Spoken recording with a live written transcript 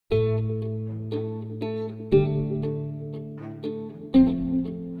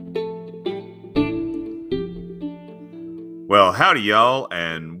Well, howdy, y'all,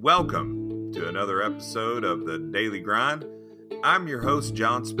 and welcome to another episode of the Daily Grind. I'm your host,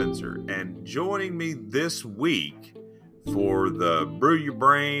 John Spencer, and joining me this week for the Brew Your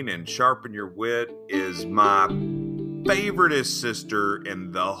Brain and Sharpen Your Wit is my favoriteest sister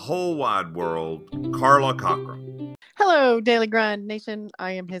in the whole wide world, Carla Cochran. Hello, Daily Grind Nation.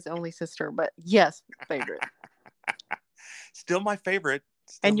 I am his only sister, but yes, favorite. Still my favorite.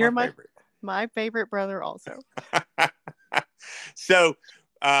 And you're my favorite brother also. So,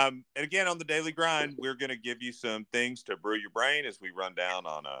 again, on the Daily Grind, we're going to give you some things to brew your brain as we run down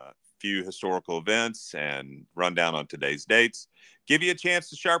on a few historical events and run down on today's dates. Give you a chance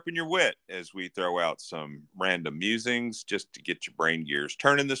to sharpen your wit as we throw out some random musings just to get your brain gears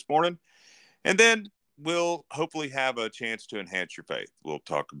turning this morning. And then we'll hopefully have a chance to enhance your faith. We'll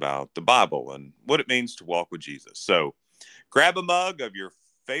talk about the Bible and what it means to walk with Jesus. So grab a mug of your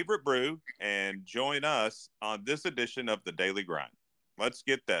favorite brew and join us on this edition of the Daily Grind. Let's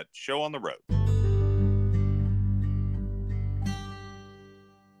get that show on the road.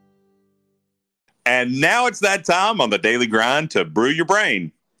 And now it's that time on the Daily Grind to brew your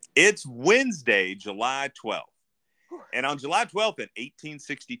brain. It's Wednesday, July 12th. And on July 12th in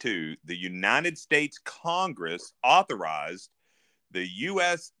 1862, the United States Congress authorized the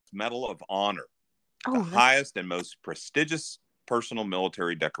U.S. Medal of Honor, the highest and most prestigious personal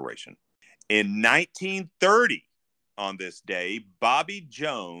military decoration. In 1930, on this day, Bobby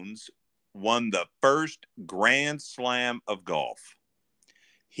Jones won the first Grand Slam of golf.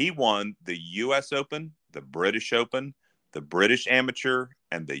 He won the U.S. Open, the British Open, the British Amateur,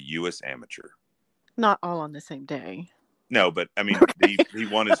 and the U.S. Amateur. Not all on the same day. No, but I mean, he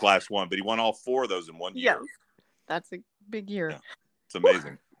won his last one, but he won all four of those in one year. Yes, that's a big year. Yeah, it's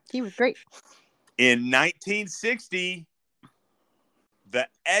amazing. He was great. In 1960, the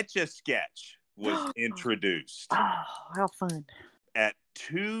Etch-a-Sketch was introduced. Oh, how fun. At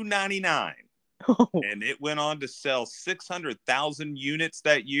 $2.99. And it went on to sell 600,000 units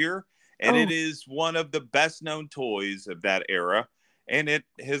that year. And it is one of the best known toys of that era. And it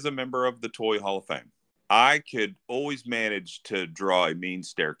is a member of the Toy Hall of Fame. I could always manage to draw a mean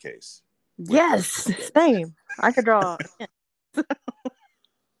staircase. Yes, same. I could draw.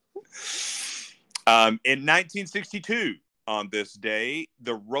 In 1962, on this day,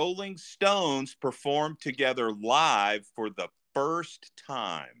 the Rolling Stones performed together live for the first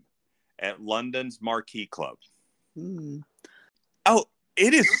time at London's Marquee Club. Oh,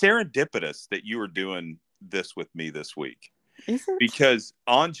 it is serendipitous that you are doing this with me this week. Is it? Because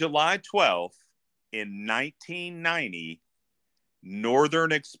on July 12th in 1990,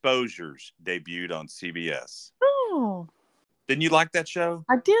 Northern Exposures debuted on CBS. Oh. Didn't you like that show?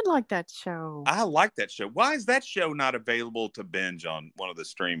 I did like that show. I like that show. Why is that show not available to binge on one of the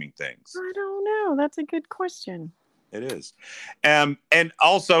streaming things? I don't know. That's a good question. It is. And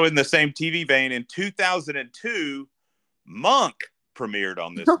also in the same TV vein, in 2002, Monk premiered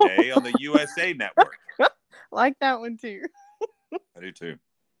on this day on the USA Network. Like that one too. I do too.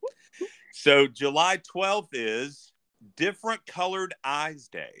 So July 12th is Different Colored Eyes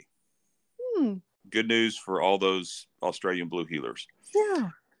Day. Good news for all those Australian blue heelers. Yeah.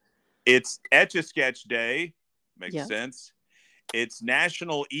 It's Etch-a-Sketch Day. Makes sense. It's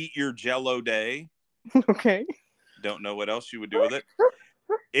National Eat Your Jell-O Day. Okay. Don't know what else you would do with it.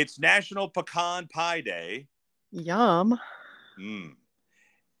 It's National Pecan Pie Day. Yum.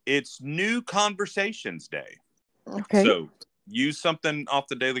 It's New Conversations Day. Okay. So use something off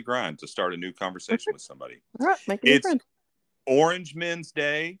the Daily Grind to start a new conversation with somebody. All right, make a friend. Orange Men's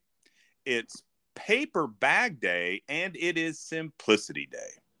Day. It's Paper Bag Day, and it is Simplicity Day.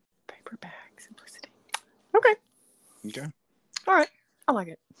 Paper bag, simplicity. Okay. All right. I like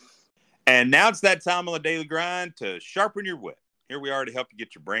it. And now it's that time on the Daily Grind to sharpen your wit. Here we are to help you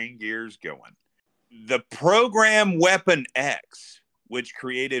get your brain gears going. The program Weapon X, which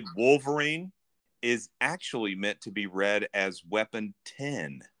created Wolverine, is actually meant to be read as Weapon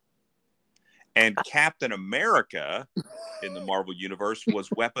 10. And Captain America in the Marvel Universe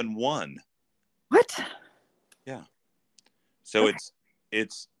was Weapon 1. What? Yeah. So it's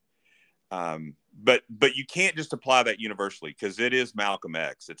but you can't just apply that universally because it is Malcolm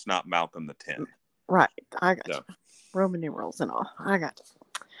X. It's not Malcolm the 10. Right. I got you. Roman numerals and all. I got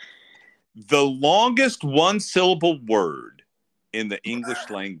you. The longest one-syllable word in the English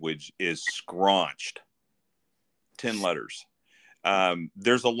language is scraunched. 10 letters.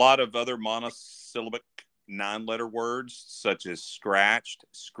 There's a lot of other monosyllabic 9-letter words such as scratched,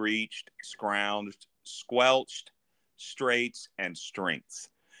 screeched, scrounged, squelched, straits, and strengths.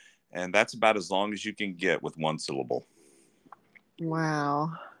 And that's about as long as you can get with one syllable.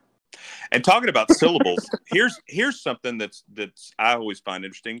 Wow. And talking about syllables, here's something that's I always find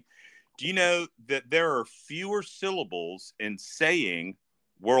interesting. Do you know that there are fewer syllables in saying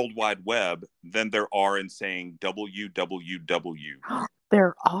World Wide Web than there are in saying www?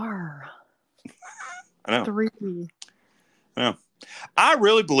 There are. I know. 3. I know. I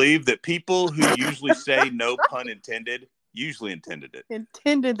really believe that people who usually say no pun intended usually intended it.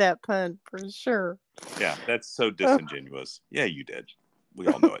 Intended that pun for sure. Yeah, that's so disingenuous. Yeah, you did. We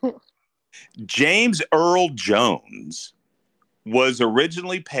all know it. James Earl Jones was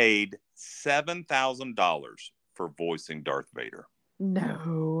originally paid $7,000 for voicing Darth Vader.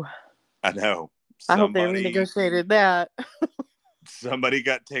 No. I know. I hope they renegotiated that. Somebody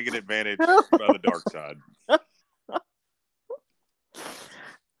got taken advantage by the dark side.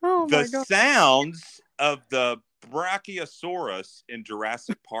 Oh my God. The sounds of the Brachiosaurus in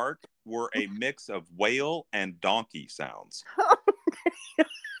Jurassic Park were a mix of whale and donkey sounds.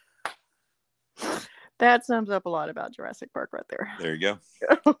 That sums up a lot about Jurassic Park right there. There you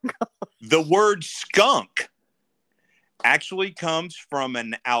go. The word skunk actually comes from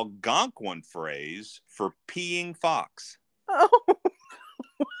an Algonquin phrase for peeing fox. Oh.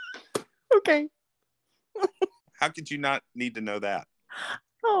 Okay. How could you not need to know that?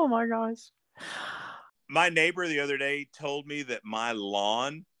 Oh my gosh. My neighbor the other day told me that my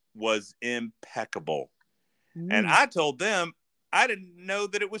lawn was impeccable. And I told them I didn't know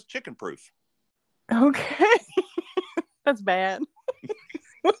that it was chicken proof. Okay. That's bad.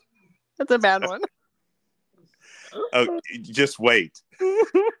 That's a bad one. Oh, just wait.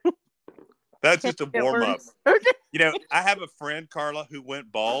 That's just a warm up. Okay. You know, I have a friend, Carla, who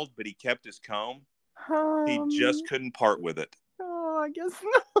went bald, but he kept his comb. He just couldn't part with it. Oh, I guess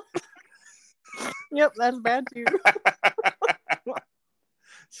not. Yep, that's bad too.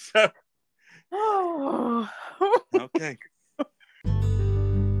 So, oh. Okay.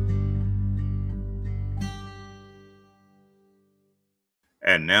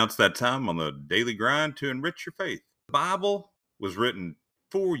 And now it's that time on the daily grind to enrich your faith. The Bible was written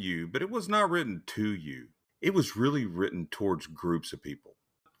for you, but it was not written to you. It was really written towards groups of people.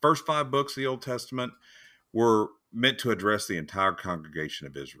 First 5 books of the Old Testament were meant to address the entire congregation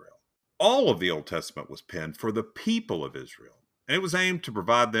of Israel. All of the Old Testament was penned for the people of Israel, and it was aimed to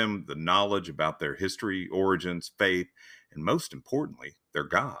provide them the knowledge about their history, origins, faith, and most importantly, their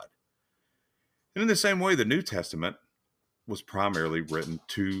God. And in the same way, the New Testament was primarily written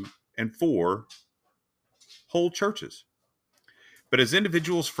to and for whole churches. But as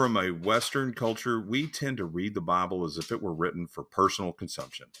individuals from a Western culture, we tend to read the Bible as if it were written for personal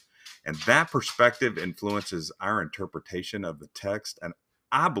consumption. And that perspective influences our interpretation of the text, and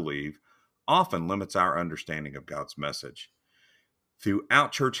I believe often limits our understanding of God's message.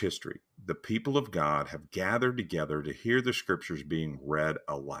 Throughout church history, the people of God have gathered together to hear the scriptures being read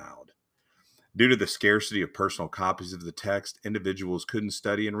aloud. Due to the scarcity of personal copies of the text, individuals couldn't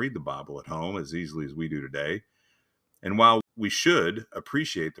study and read the Bible at home as easily as we do today. And while we should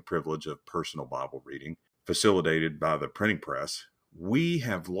appreciate the privilege of personal Bible reading facilitated by the printing press, we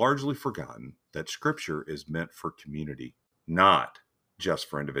have largely forgotten that Scripture is meant for community, not just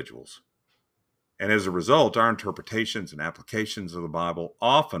for individuals. And as a result, our interpretations and applications of the Bible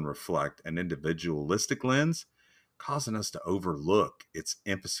often reflect an individualistic lens, causing us to overlook its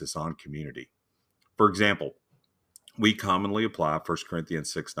emphasis on community. For example, we commonly apply 1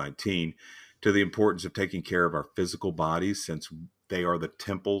 Corinthians 6:19 to the importance of taking care of our physical bodies since they are the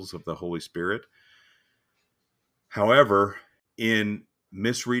temples of the Holy Spirit. However, in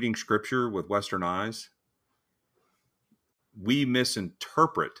misreading Scripture with Western eyes, we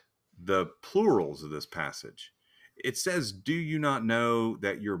misinterpret the plurals of this passage. It says, "Do you not know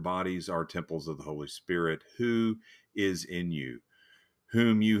that your bodies are temples of the Holy Spirit, who is in you,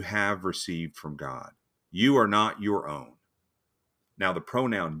 whom you have received from God? You are not your own." Now, the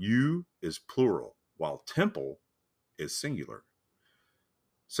pronoun you is plural, while temple is singular.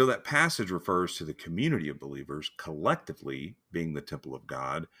 So that passage refers to the community of believers collectively being the temple of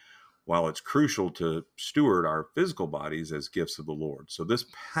God, while it's crucial to steward our physical bodies as gifts of the Lord. So this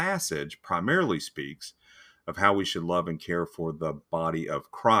passage primarily speaks of how we should love and care for the body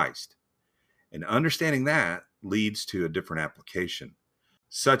of Christ. And understanding that leads to a different application,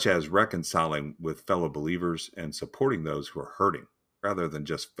 such as reconciling with fellow believers and supporting those who are hurting, rather than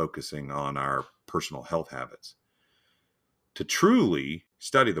just focusing on our personal health habits. To truly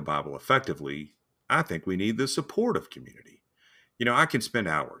study the Bible effectively, I think we need the support of community. You know, I can spend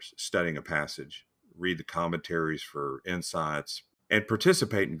hours studying a passage, read the commentaries for insights, and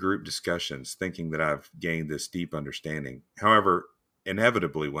participate in group discussions thinking that I've gained this deep understanding. However,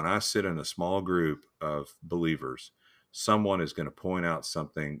 inevitably, when I sit in a small group of believers, someone is going to point out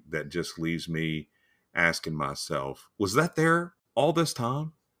something that just leaves me asking myself, was that there all this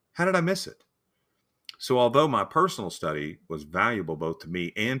time? How did I miss it? So although my personal study was valuable both to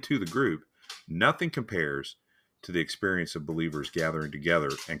me and to the group, nothing compares to the experience of believers gathering together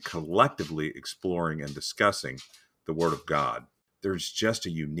and collectively exploring and discussing the Word of God. There's just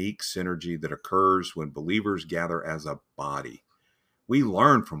a unique synergy that occurs when believers gather as a body. We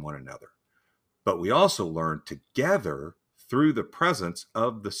learn from one another, but we also learn together through the presence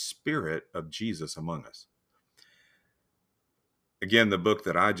of the Spirit of Jesus among us. Again, the book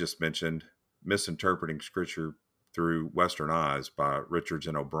that I just mentioned, Misinterpreting Scripture Through Western Eyes by Richards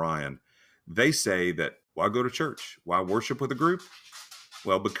and O'Brien, they say that why go to church? Why worship with a group?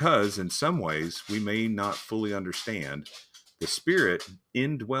 Well, because in some ways we may not fully understand, the Spirit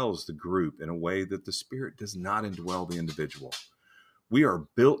indwells the group in a way that the Spirit does not indwell the individual. We are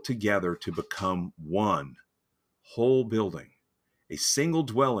built together to become one whole building, a single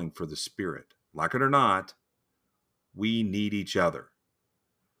dwelling for the Spirit. Like it or not, we need each other.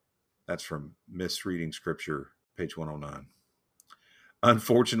 That's from Misreading Scripture, page 109.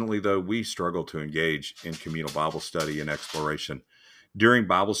 Unfortunately, though, we struggle to engage in communal Bible study and exploration. During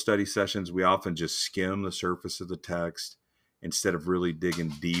Bible study sessions, we often just skim the surface of the text instead of really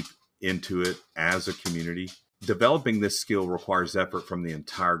digging deep into it as a community. Developing this skill requires effort from the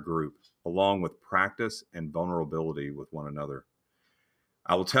entire group, along with practice and vulnerability with one another.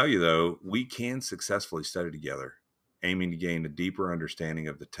 I will tell you, though, we can successfully study together, aiming to gain a deeper understanding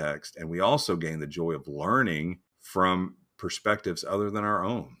of the text, and we also gain the joy of learning from perspectives other than our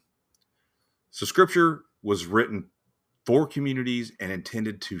own. So Scripture was written for communities and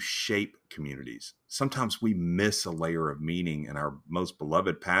intended to shape communities. Sometimes we miss a layer of meaning in our most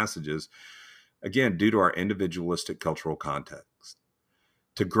beloved passages, again, due to our individualistic cultural context.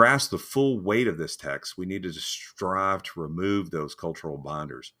 To grasp the full weight of this text, we need to strive to remove those cultural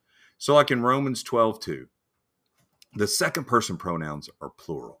binders. So like in Romans 12:2, the second person pronouns are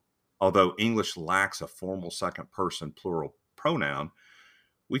plural. Although English lacks a formal second person plural pronoun,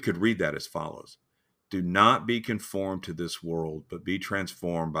 we could read that as follows. Do not be conformed to this world, but be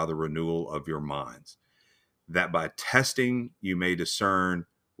transformed by the renewal of your minds, that by testing you may discern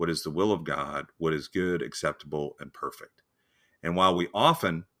what is the will of God, what is good, acceptable, and perfect. And while we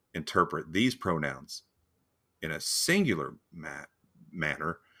often interpret these pronouns in a singular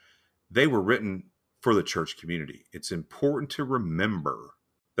manner, they were written for the church community. It's important to remember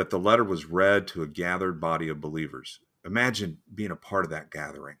that the letter was read to a gathered body of believers. Imagine being a part of that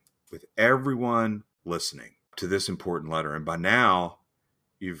gathering with everyone listening to this important letter. And by now,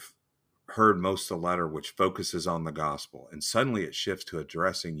 you've heard most of the letter, which focuses on the gospel. And suddenly it shifts to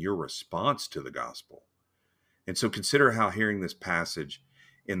addressing your response to the gospel. And so consider how hearing this passage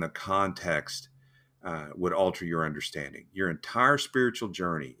in the context would alter your understanding. Your entire spiritual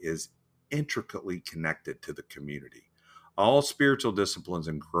journey is intricately connected to the community. All spiritual disciplines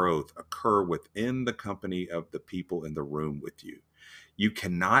and growth occur within the company of the people in the room with you. You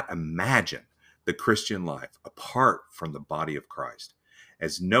cannot imagine the Christian life apart from the body of Christ,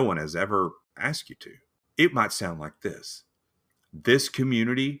 as no one has ever asked you to. It might sound like this. This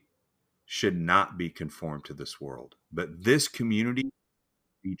community should not be conformed to this world, but this community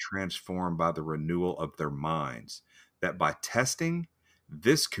be transformed by the renewal of their minds, that by testing,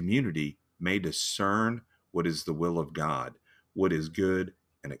 this community may discern what is the will of God, what is good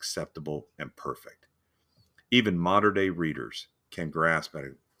and acceptable and perfect. Even modern day readers can grasp at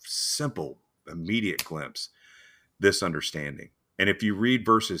a simple, immediate glimpse this understanding. And if you read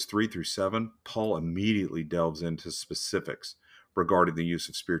verses 3-7, Paul immediately delves into specifics regarding the use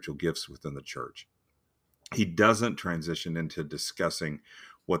of spiritual gifts within the church. He doesn't transition into discussing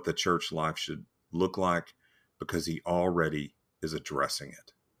what the church life should look like because he already is addressing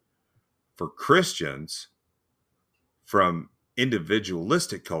it. For Christians from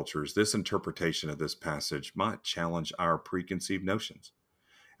individualistic cultures, this interpretation of this passage might challenge our preconceived notions.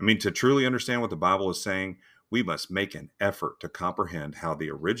 I mean, to truly understand what the Bible is saying, we must make an effort to comprehend how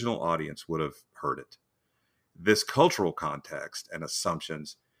the original audience would have heard it. This cultural context and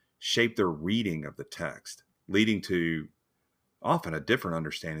assumptions shape their reading of the text, leading to often a different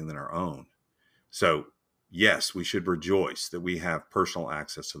understanding than our own. So, yes, we should rejoice that we have personal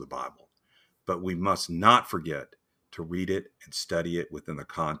access to the Bible, but we must not forget to read it and study it within the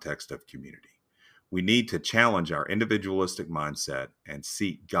context of community. We need to challenge our individualistic mindset and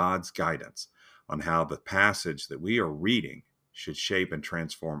seek God's guidance on how the passage that we are reading should shape and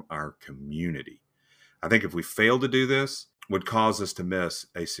transform our community. I think if we fail to do this, it would cause us to miss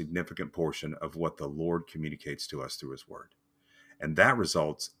a significant portion of what the Lord communicates to us through his word. And that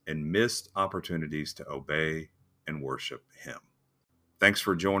results in missed opportunities to obey and worship him. Thanks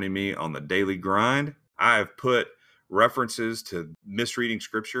for joining me on the Daily Grind. I have put references to Misreading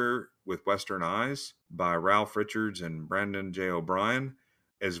Scripture with Western Eyes by Ralph Richards and Brandon J. O'Brien,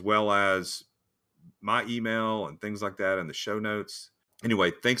 as well as my email and things like that in the show notes.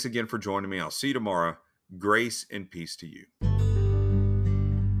 Anyway, thanks again for joining me. I'll see you tomorrow. Grace and peace to you.